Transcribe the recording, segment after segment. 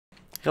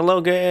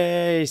Hello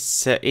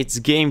guys, it's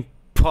game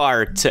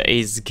part,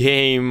 it's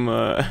game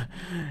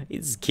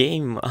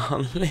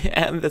only,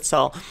 and that's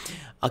all.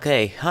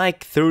 Okay,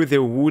 hike through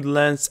the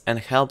woodlands and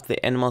help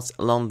the animals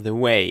along the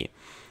way.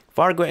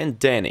 Fargo and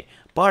Danny.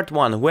 Part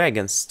 1,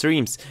 wagons,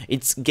 streams.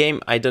 It's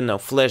game, I don't know,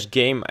 flash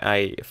game,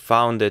 I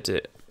found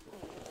it.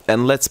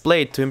 And let's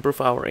play it to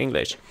improve our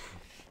English.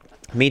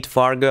 Meet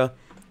Fargo,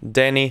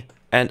 Danny,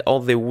 and all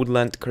the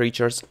woodland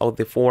creatures of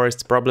the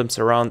forest. Problems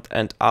around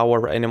and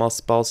our animal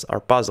spells are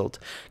puzzled.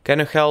 Can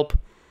you help?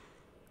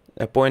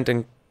 A point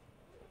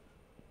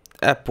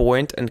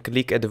and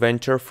click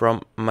adventure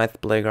from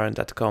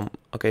mathplayground.com.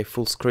 Okay,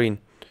 full screen.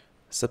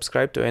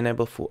 Subscribe to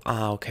enable full.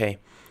 Okay.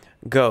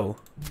 Go.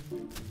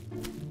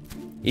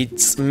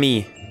 It's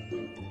me.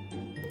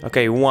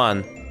 Okay,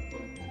 1.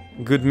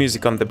 Good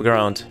music on the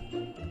ground.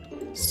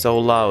 So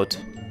loud.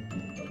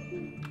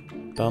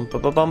 Bum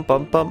bum bum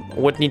bum bum.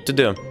 What need to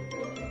do?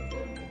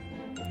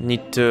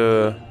 Need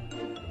to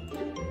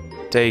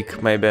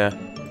take maybe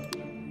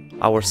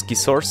our ski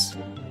source.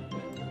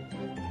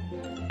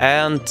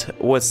 And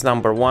what's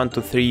number? 1,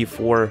 2, 3,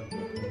 4,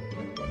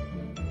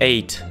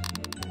 8.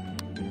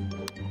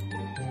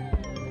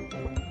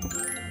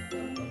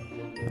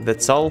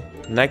 That's all.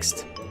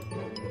 Next.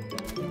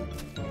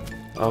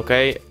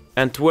 Okay.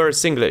 And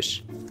where's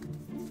English?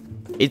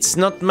 It's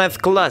not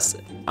math class,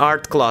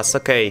 art class.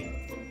 Okay.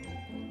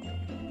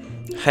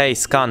 Hey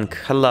skunk,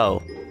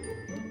 hello.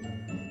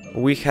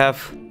 We have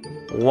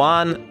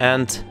 1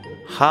 and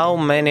how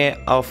many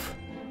of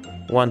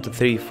 1, 2,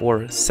 3,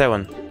 4,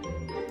 7.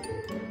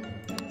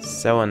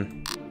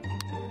 7.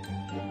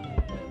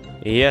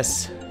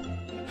 Yes.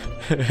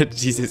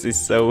 Jesus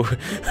is so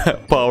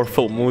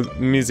powerful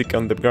music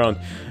on the ground.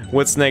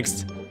 What's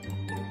next?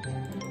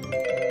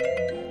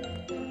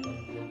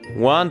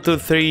 1, 2,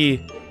 3,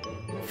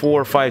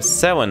 4, 5,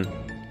 7.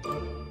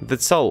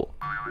 That's all.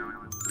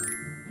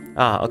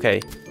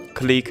 Okay.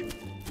 Click.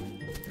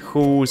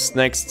 Who's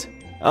next?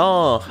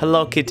 Oh,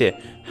 hello Kitty.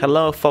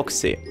 Hello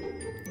Foxy.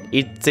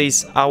 It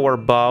is our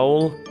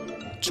bowl.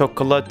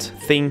 Chocolate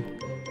thing.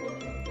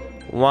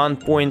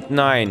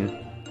 1.9.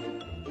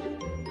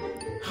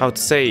 How to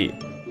say?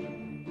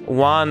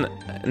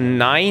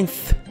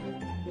 1/9?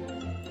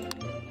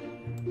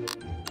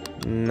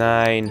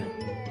 9.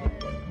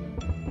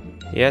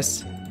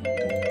 Yes.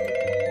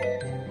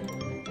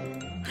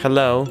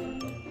 Hello.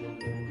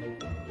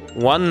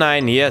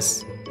 1/9,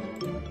 yes.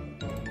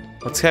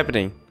 What's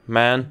happening,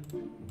 man?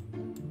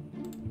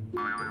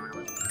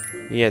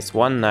 Yes,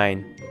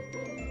 1/9.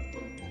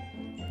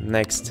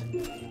 Next.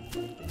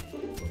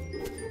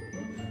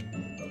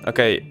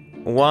 Okay,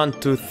 1,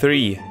 2,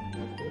 3.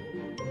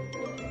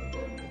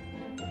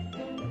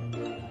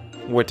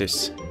 What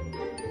is?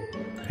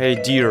 Hey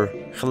dear,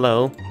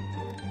 hello.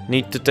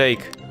 Need to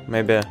take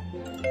maybe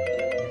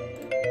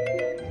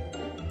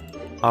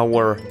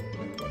our.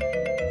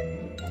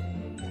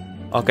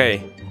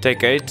 Okay,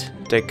 take it,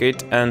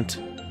 and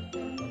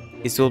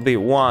it will be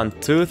 1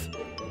 tooth.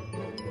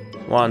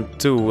 1,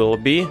 2 will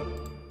be.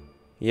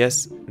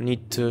 Yes,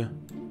 need to.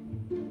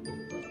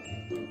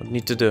 What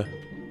need to do?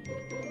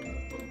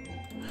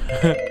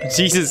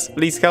 Jesus,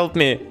 please help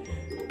me.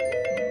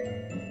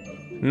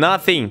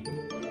 Nothing.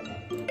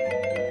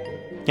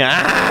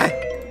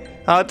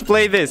 How to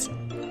play this?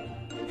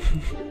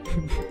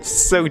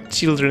 So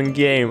children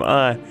game.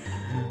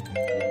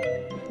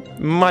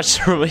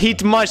 Mushroom,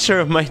 hit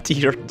mushroom, my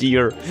dear.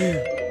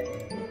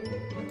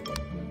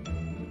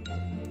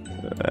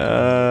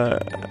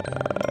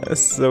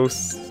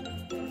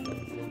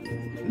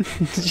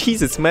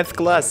 Jesus, math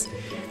class.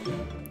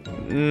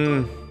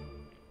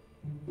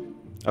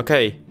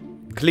 Okay,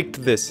 click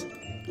to this.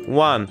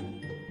 1.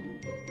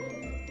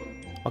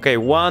 Okay,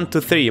 1,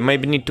 2, 3.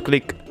 Maybe need to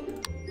click.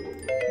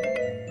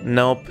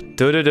 Nope.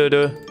 Do.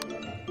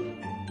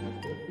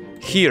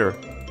 Here.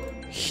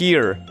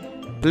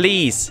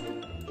 Please.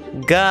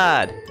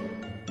 God.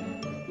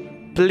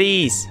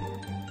 Please.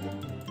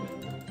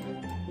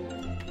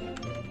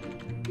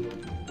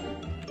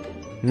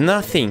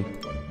 Nothing.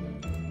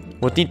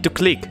 What need to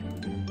click?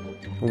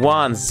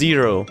 1,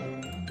 0.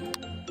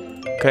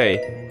 Okay.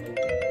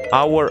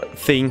 Our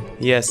thing,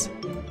 yes.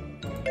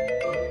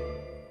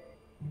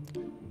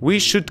 We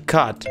should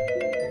cut.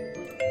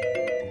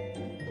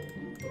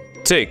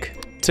 Tick.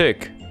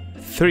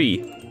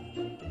 3.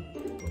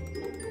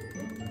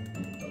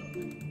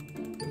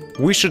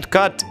 We should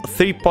cut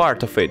 3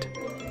 part of it.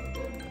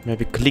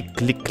 Maybe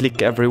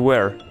click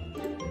everywhere.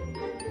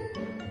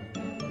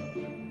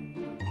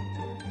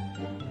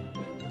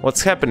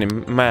 What's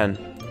happening, man?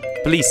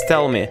 Please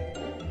tell me.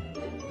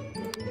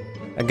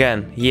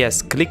 Again,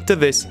 yes, click to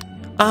this.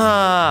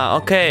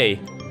 Okay.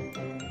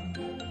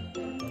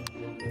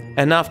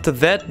 And after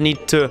that,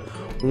 need to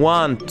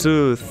 1,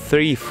 2,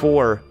 3,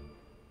 4.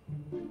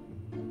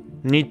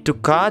 Need to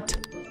cut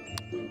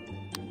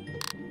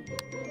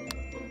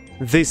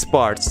these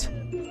parts.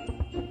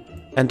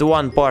 And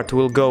 1 part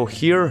will go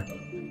here.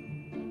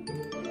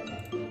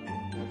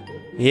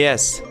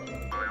 Yes.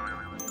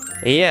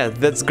 Yeah,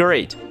 that's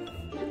great.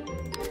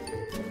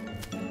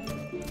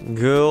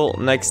 Girl,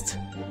 next.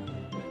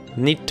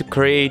 Need to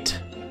create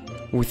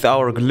with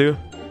our glue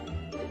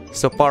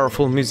so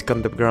powerful music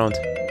on the ground.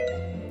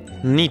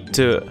 Need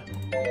to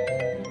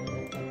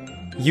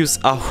use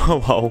our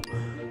wow.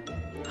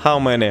 How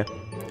many?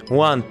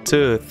 1,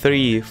 2,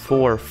 3,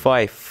 4,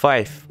 5.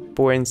 5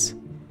 points.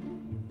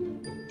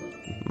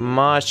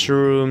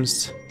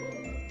 Mushrooms.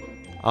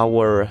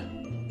 Our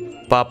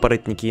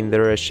paparatniki in the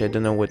rush. I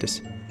don't know what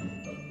is.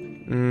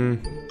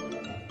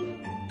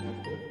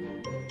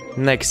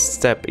 Next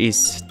step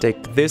is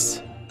take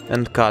this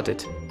and cut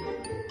it.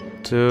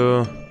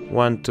 2,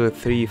 1, 2,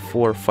 3,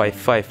 4,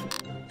 5.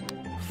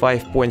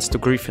 5 points to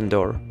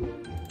Gryffindor.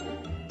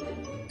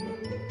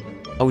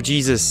 Oh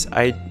Jesus,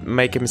 I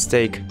make a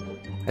mistake.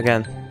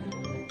 Again.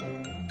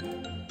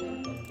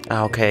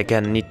 Okay,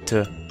 again, need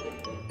to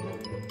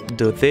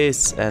do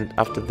this, and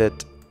after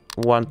that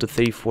 1, 2,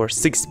 3, 4,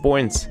 6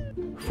 points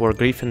for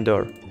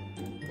Gryffindor.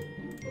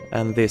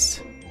 And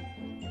this.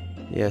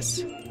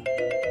 Yes.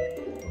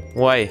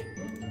 Why?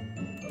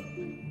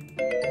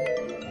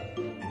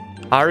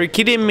 Are you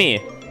kidding me?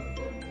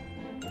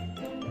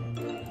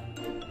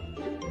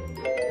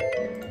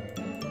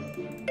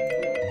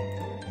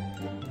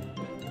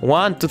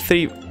 One, two,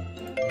 three.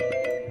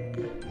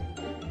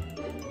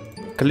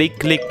 Click,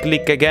 click,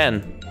 click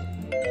again.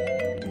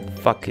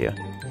 Fuck yeah.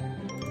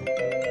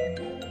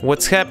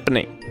 What's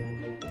happening?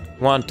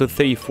 1, 2,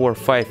 3, 4,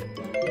 5.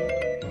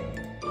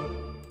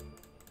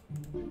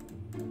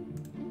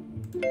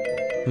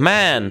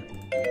 Man.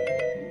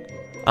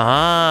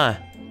 Ah.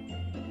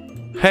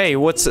 Hey,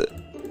 what's...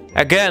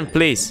 Again,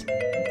 please.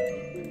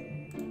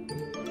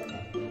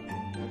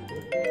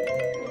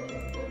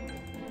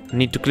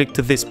 Need to click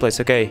to this place,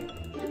 okay.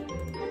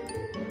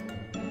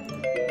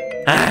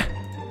 Ah.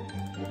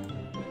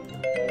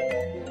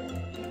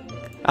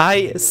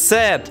 I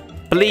said,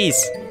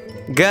 please.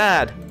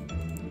 God.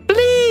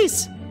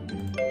 Please.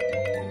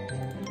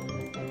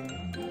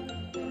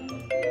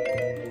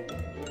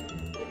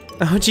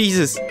 Oh,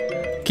 Jesus.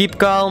 Keep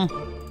calm.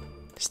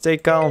 Stay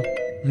calm.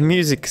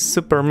 Music,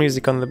 super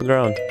music on the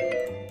ground.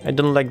 I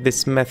don't like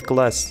this math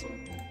class.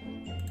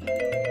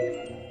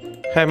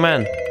 Hey,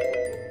 man.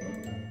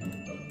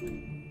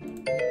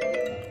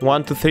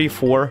 1, 2, 3,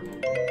 4.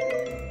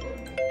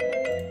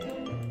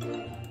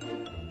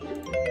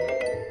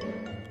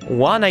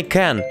 One I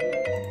can.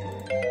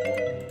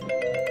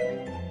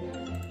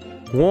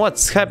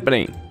 What's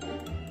happening?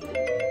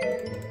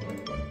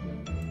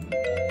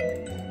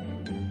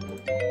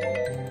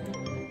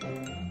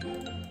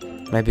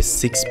 Maybe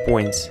 6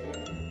 points.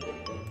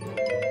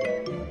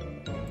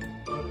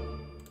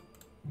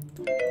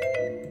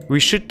 We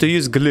should to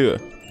use glue.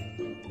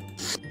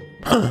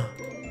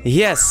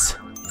 Yes.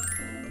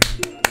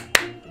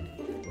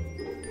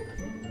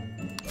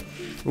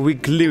 We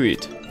glue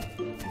it.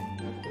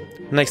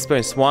 Next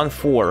points 1,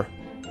 4.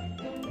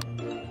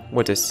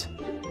 What is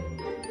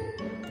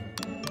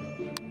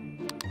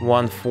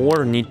 1,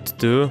 4? Need to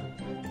do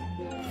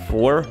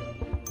 4.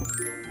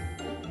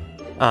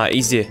 Ah,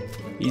 easy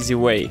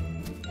way.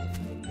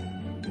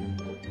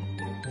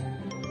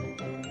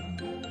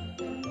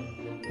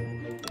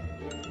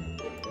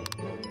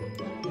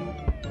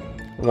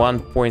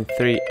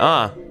 1.3.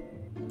 Ah,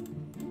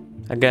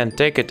 again,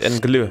 take it and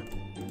glue.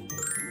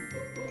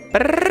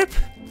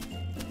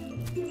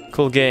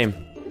 Cool game.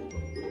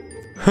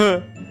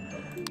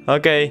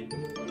 Okay.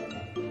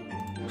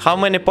 How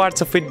many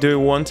parts of it do you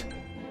want?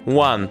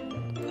 1.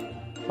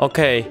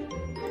 Okay.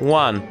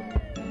 1.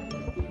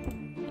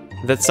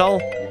 That's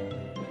all?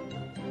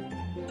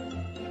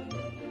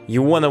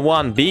 You want a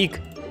 1 big?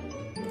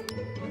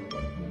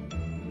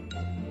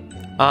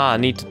 Ah,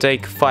 need to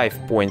take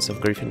 5 points of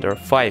Gryffindor.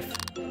 5.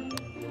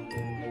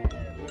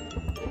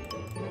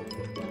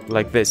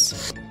 Like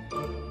this.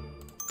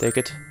 Take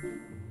it.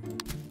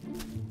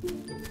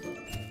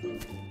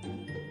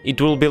 It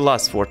will be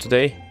last for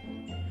today.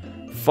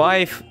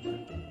 5.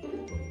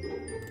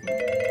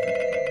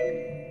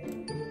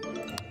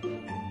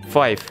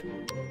 5.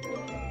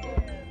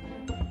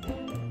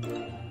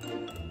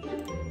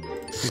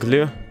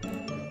 Glue.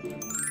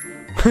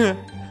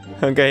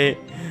 Okay.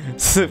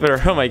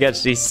 Super. Oh my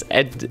gosh, this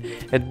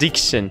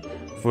addiction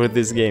for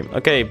this game.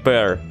 Okay,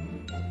 bear.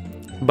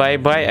 Bye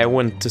bye, I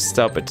want to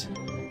stop it.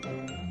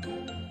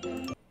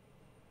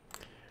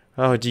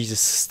 Oh Jesus,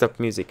 stop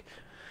music.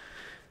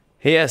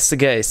 Yes,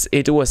 guys,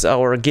 it was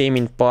our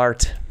gaming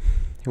part.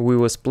 We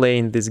was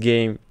playing this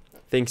game.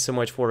 Thanks so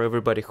much for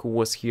everybody who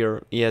was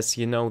here. Yes,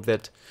 you know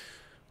that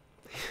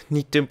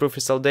need to improve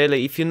yourself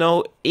daily. If you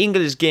know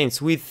English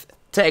games with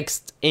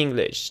text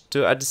English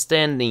to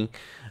understanding,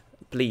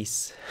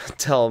 please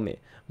tell me.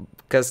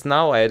 Because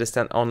now I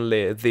understand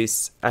only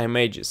these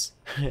images.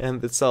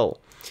 And that's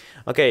all.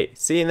 Okay,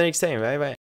 see you next time. Bye bye.